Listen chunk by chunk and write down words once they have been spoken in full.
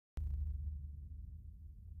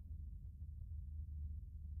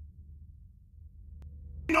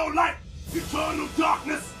No light, eternal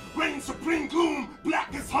darkness, reign supreme gloom,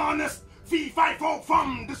 black is harnessed. Fee, fi, fo,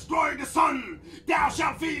 fum, destroy the sun. Thou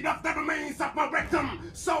shalt feed up the remains of my rectum.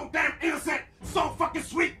 So damn innocent, so fucking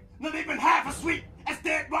sweet, not even half as sweet as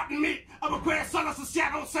dead rotten meat. Of a queer solace of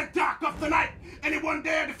shadows and dark of the night. Anyone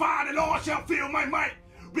dare defy the law shall feel my might.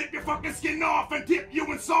 Rip your fucking skin off and dip you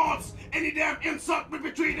in swords. Any damn insult will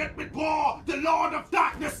be treated with war. The Lord of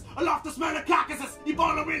Darkness, aloft the smell of carcasses,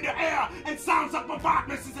 Ebola in the air, and sounds of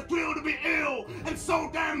bombardments is a thrill to be ill, and so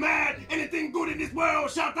damn mad. Anything good in this world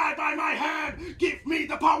shall die by my hand. Give me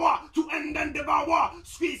the power to end and devour.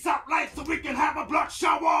 Squeeze out life so we can have a blood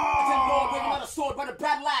shower. I take Lord waving out a sword by the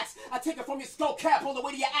battle axe. I take it from your skull cap all the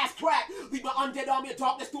way to your ass crack. Leave my undead army of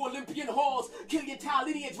darkness through Olympian halls. Kill your entire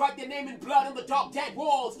lineage, write their name in blood on the dark dank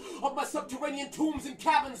walls of my subterranean tombs and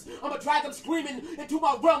caverns. I'ma drag them screaming into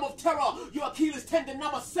my realm of terror. Your Achilles tendon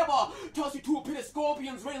I'ma sever. Toss you to a pit of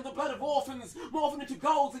scorpions, rain the blood of orphans, morphing into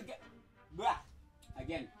golds and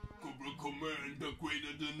again. Cobra Commander,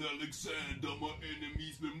 greater than Alexander. My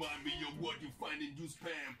enemies remind me of what you find in used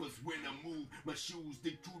pampers. When I move, my shoes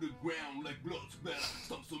dig through the ground like blood splatter.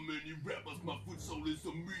 Stomp so many rappers, my foot sole is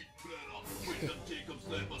a meat platter. When I'm Jacob's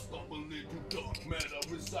lever, stumbling into dark matter,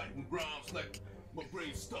 reciting rhymes like my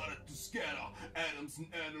brain started to scatter. Atoms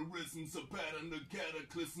and aneurysms, a pattern of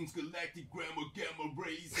cataclysms, galactic grammar, gamma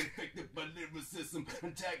rays, infected by lyricism,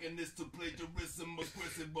 antagonist to plagiarism,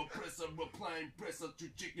 aggressive oppressor, applying pressure to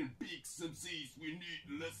chicken beaks. MCs, we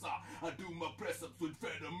need lesser. I do my press-ups with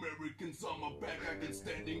fat Americans on my back. I get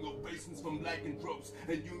standing ovations from lycanthropes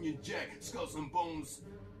and Union Jack, skulls and bones.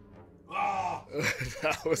 Ah!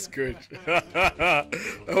 That was good.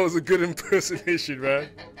 That was a good impersonation, man.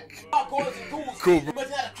 Cool, bro.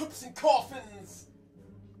 But out of crypts and coffins.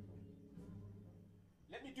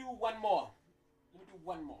 Let me do one more. Okay.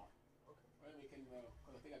 Well, we can,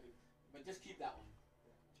 cause I think I can, but just keep that one.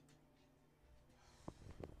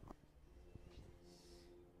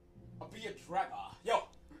 I'll be a dragger. Yo.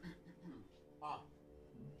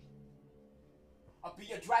 I'll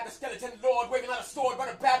be a dragon skeleton lord, waving out a sword by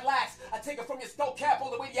the battle axe. I take it from your skull cap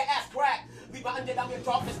all the way to your ass crack. Leave my undead army of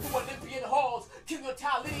darkness through Olympian halls. Kill your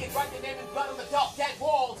entire lineage, write their name in blood on the dark dank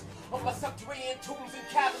walls of my subterranean tombs and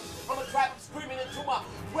caverns. I'ma drive them screaming into my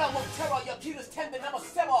realm of terror. Your Achilles tendon I'ma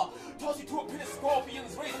sever. Toss you to a pit of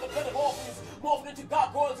scorpions, raising the blood of orphans, morphing into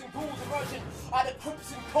gargoyles and ghouls emerging out of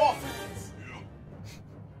crypts and coffins.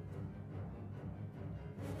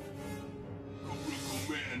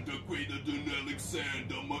 Commander, greater than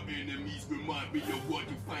Alexander. My enemies remind me of what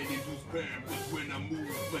you find in those pampers. When I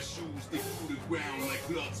move, my shoes stick through the ground like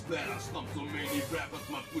blood splatter. Stomp so many rappers,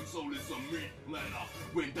 my foot sole is a meat platter.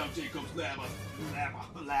 Went down Jacob's lava.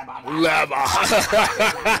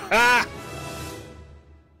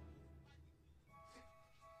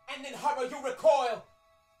 And in horror you recoil.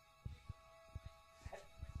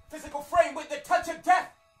 Physical frame with the touch of death.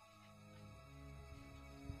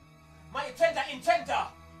 My agenda engender.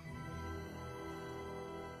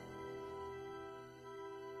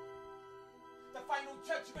 The final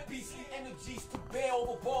judgment. Beastly energies to bear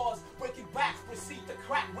over bars, breaking backs, proceed to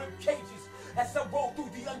crack rib cages as I roll through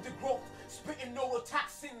the undergrowth, spitting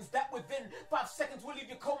neurotoxins that within 5 seconds will leave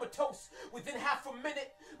you comatose. Within half a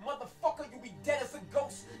minute, motherfucker, you'll be dead as a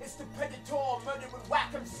ghost. It's the predator, murdering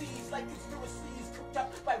whack MCs like conspiracies cooked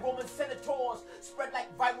up by Roman senators, spread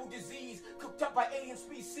like viral disease, cooked up by alien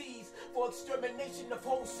species for extermination of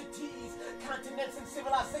whole cities, continents and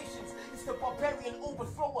civilizations. It's the barbarian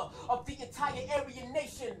overthrower of the entire Aryan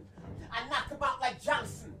nation. I knock them out like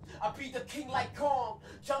Johnson. I be the king like Kong,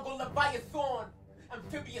 jungle Leviathan,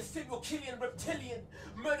 amphibious, serial killing, reptilian,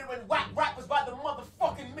 murdering whack rappers by the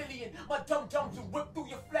motherfucking million. My dum-dums will rip through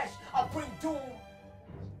your flesh. I'll bring doom.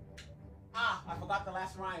 I forgot the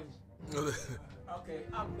last rhyme. Okay,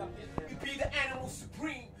 you be the animal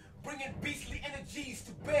supreme, bringing beastly energies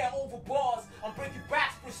to bear over bars. I'm breaking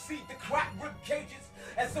backs, proceed to crack rib cages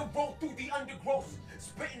as I roll through the undergrowth,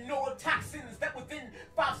 spitting neurotoxins that within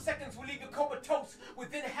 5 seconds will leave you comatose.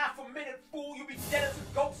 Within half a minute, fool, you'll be dead as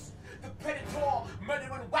a ghost. The predator,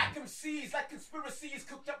 murdering whack MCs like conspiracies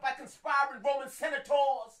cooked up by conspiring Roman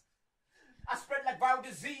senators. I spread like viral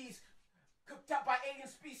disease, cooked up by alien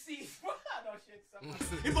species. No shit,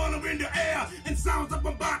 Ebola in the air, and sounds of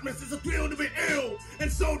bombardments is a thrill to be ill,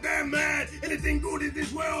 and so damn mad. Anything good in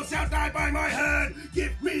this world shall die by my hand.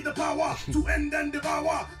 Give me the power to end and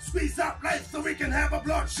devour. Squeeze out life so we can have a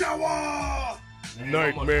blood shower.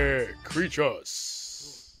 Nightmare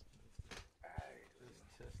creatures.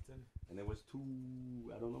 And it was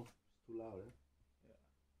too, I don't know, too loud.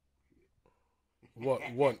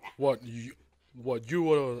 What? What,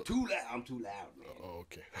 you or... Too loud. I'm too loud, man. Oh,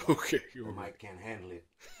 okay. Okay. The mic can't handle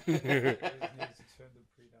it.